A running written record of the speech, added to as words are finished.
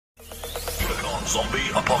Zombie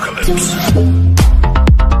apocalypse.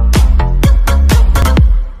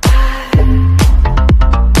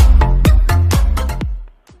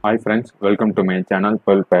 Hi friends, welcome to my channel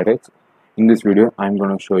Pearl Pirates. In this video, I am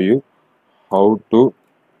going to show you how to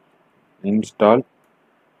install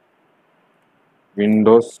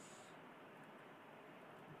Windows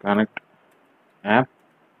Connect app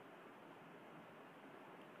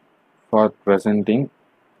for presenting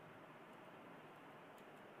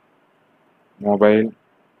mobile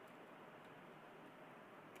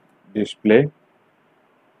display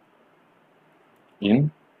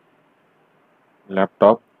in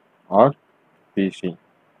laptop or PC.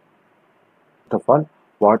 First of all,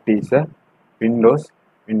 what is a Windows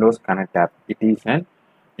Connect app? It is an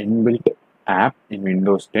inbuilt app in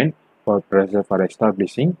Windows 10 for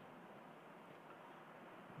establishing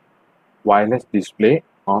wireless display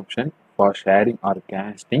option for sharing or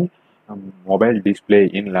casting mobile display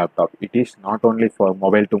in laptop. It is not only for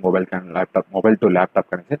mobile to laptop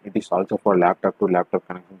connection. It is also for laptop to laptop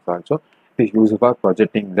connections also. It is used for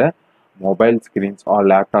projecting the mobile screens or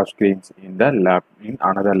laptop screens in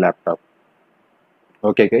another laptop.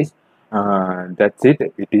 Okay guys, that's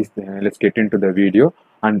it. Let's get into the video.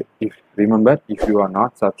 And if you are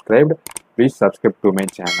not subscribed, please subscribe to my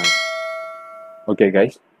channel. Okay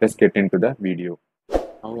guys, let's get into the video.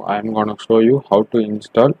 Now I'm gonna show you how to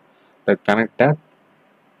install the Connect app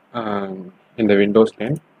in the Windows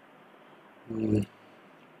 10.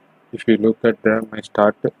 If you look at my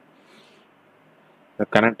start, the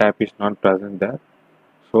Connect app is not present there.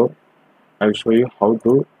 So I will show you how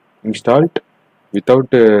to install it without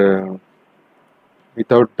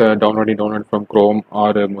downloading from Chrome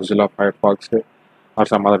or Mozilla Firefox or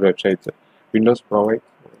some other websites. Windows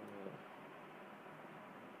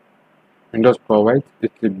provides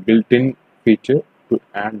its built-in feature to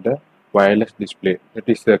add the wireless display. That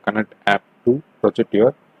is the Connect app to project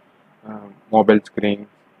your mobile screen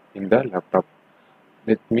in the laptop.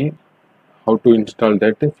 Let me how to install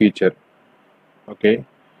that feature. Okay,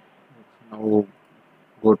 now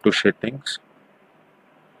go to settings,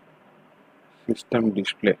 system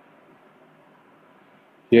display.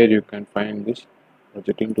 Here you can find this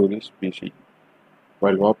projecting to this PC.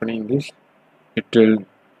 While opening this, it will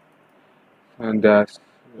and there's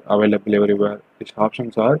available everywhere. These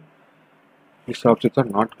options are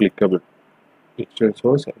not clickable. It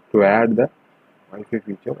shows to add the Wi-Fi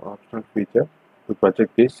feature, optional feature to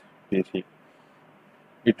project this PC.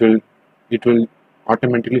 It will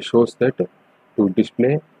automatically shows that to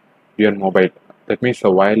display your mobile. That means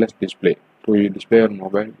a wireless display. To display your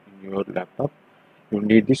mobile in your laptop, you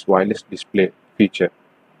need this wireless display feature.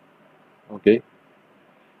 Okay.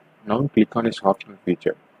 Now click on this optional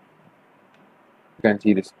feature. You can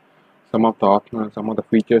see this. Some of the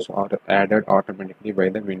features are added automatically by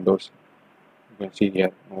the Windows. You can see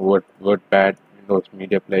here WordPad, Windows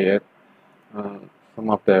Media Player. Some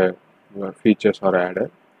of the features are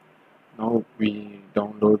added. Now we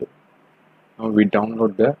download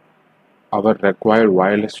our required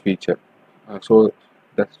wireless feature. So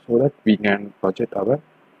that we can project our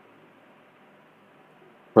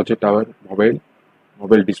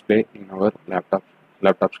mobile display in our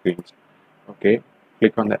laptop screens. Okay,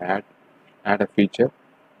 click on the add a feature.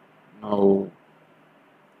 Now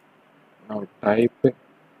type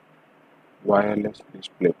wireless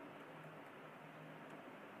display.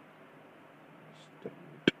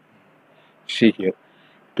 See here, it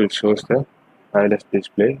will shows the wireless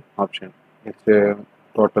display option. Its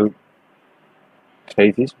total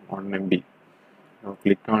size is 1 MB. Now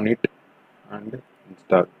click on it and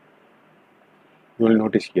install. You will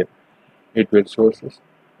notice here it will show us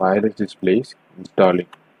wireless displays installing.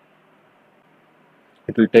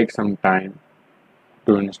 It will take some time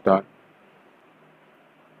to install.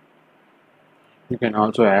 You can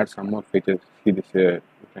also add some more features. See this you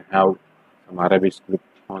can have some Arabic script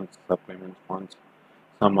fonts, supplement fonts.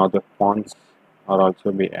 Some other fonts are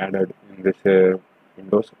also be added in this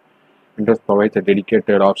Windows. Windows provides a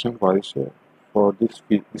dedicated option for this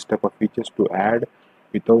type of features to add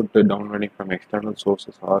without downloading from external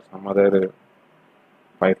sources or some other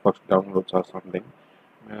Firefox downloads or something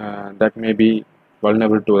that may be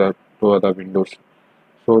vulnerable to other Windows.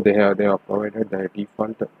 So they have provided the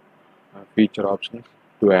default feature options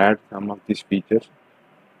to add some of these features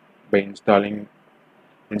by installing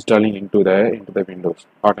into the Windows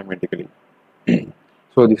automatically.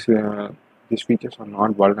 So these features are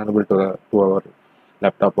not vulnerable to our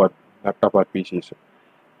laptop or PCs.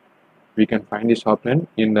 We can find this option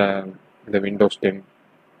in the Windows 10.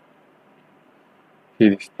 See,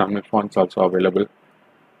 this thumbnail fonts also available.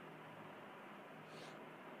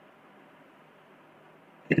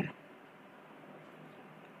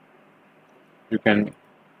 You can,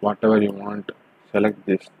 whatever you want, select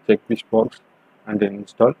this, check this box, and then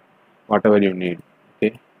install whatever you need.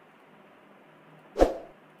 Okay.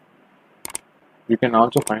 You can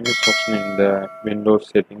also find this option in the Windows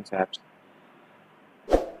settings apps.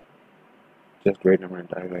 Just wait a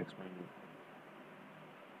minute, I will explain you.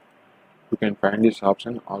 You can find this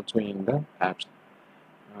option also in the apps.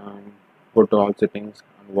 Go to all settings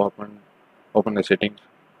and open the settings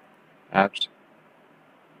apps.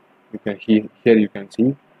 You can here you can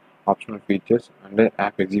see optional features under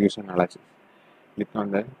app execution analysis. Click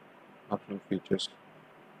on the optional features.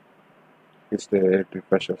 It's the it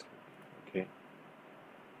refreshes. Okay.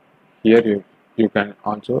 Here you can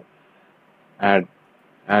also add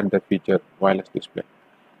the feature wireless display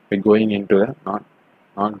by going into the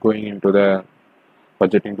not going into the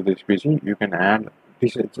budgeting to this PC. You can add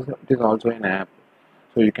this. It is also an app,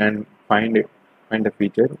 so you can find the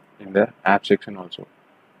feature in the app section also.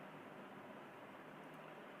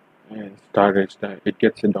 And it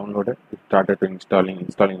gets downloaded. It started to installing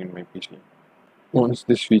in my PC. Once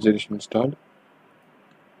this feature is installed,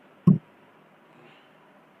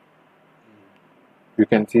 you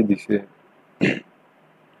can see this.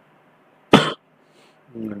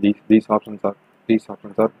 These options are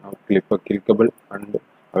now clickable and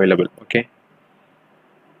available. Okay.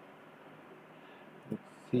 Let's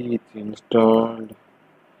see it's installed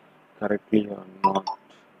correctly or not.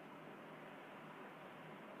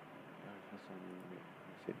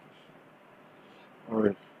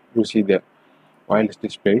 Or you see the wireless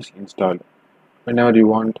display is installed. Whenever you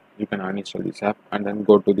want, you can uninstall this app and then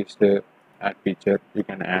go to this add feature. You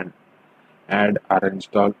can add or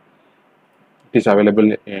install. It is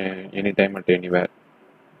available anytime at anywhere.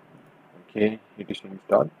 Okay, it is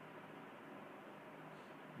installed.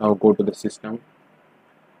 Now go to the system.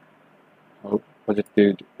 Now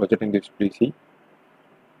budgeting this PC.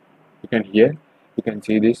 You can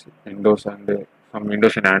see this Windows and some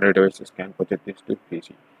Windows and Android devices can project this to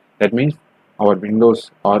PC. That means our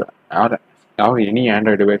Windows or any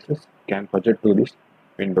Android devices can project to this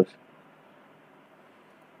Windows.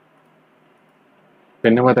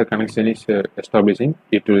 Whenever the connection is establishing,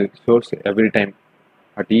 it will source every time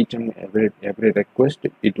at each and every request.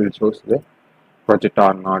 It will source the project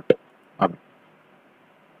or not.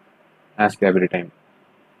 Ask every time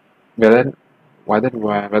whether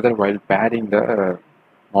while pairing the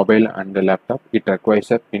mobile and the laptop it requires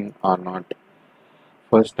a pin or not.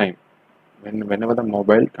 First time whenever the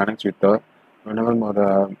mobile connects with the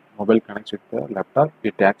laptop,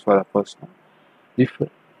 it asks for the first time. If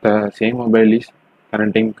the same mobile is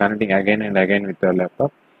connecting again and again with the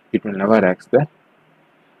laptop, it will never ask the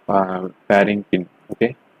pairing pin.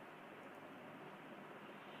 Okay.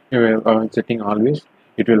 Setting always,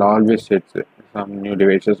 it will always set some new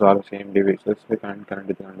devices or same devices connected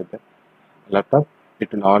with the laptop.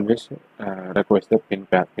 It will always request the pin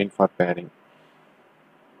for pairing.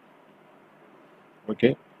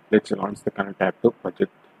 Okay, let's launch the Connect app to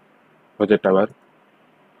project our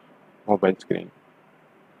mobile screen.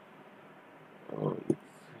 So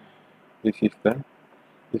this is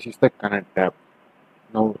the Connect app.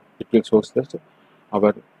 Now it will show that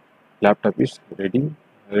our laptop is ready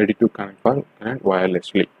to connect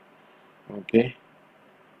wirelessly. Okay,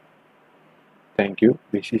 thank you.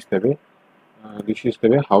 This is the way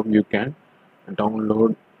how you can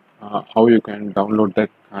download the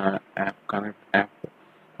Connect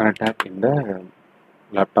app in the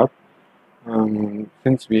laptop.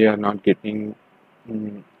 Since we are not getting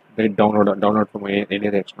the download from any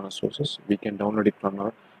other external sources, we can download it from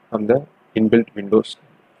the inbuilt Windows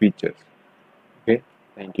features. Okay,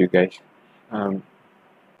 thank you guys.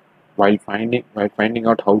 While finding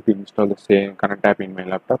out how to install the same Connect app in my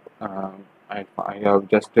laptop, I have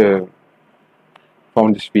just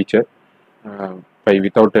found this feature by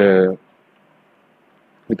without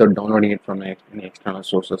downloading it from any external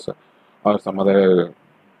sources or some other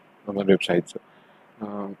websites.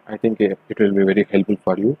 I think it will be very helpful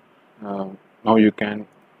for you. Now you can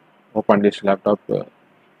open this laptop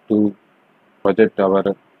to project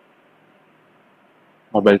our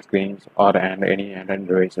mobile screens or any Android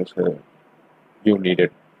devices you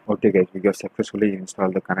needed. Okay guys, we have successfully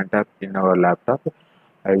installed the Connect app in our laptop.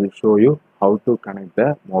 I will show you how to connect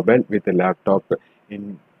the mobile with the laptop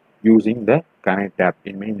in using the Connect app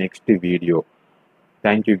in my next video.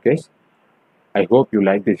 Thank you guys. I hope you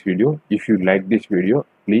like this video. If you like this video,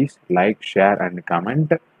 please like, share and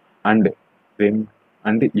comment. And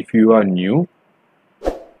if you are new,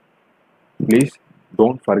 please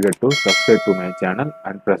don't forget to subscribe to my channel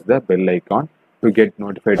and press the bell icon to get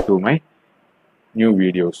notified to my new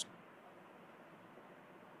videos.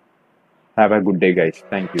 Have a good day, guys.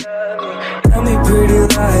 Thank you. Tell me pretty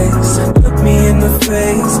lies, look me in the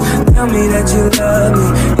face. Tell me that you love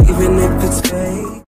me, even if it's fake.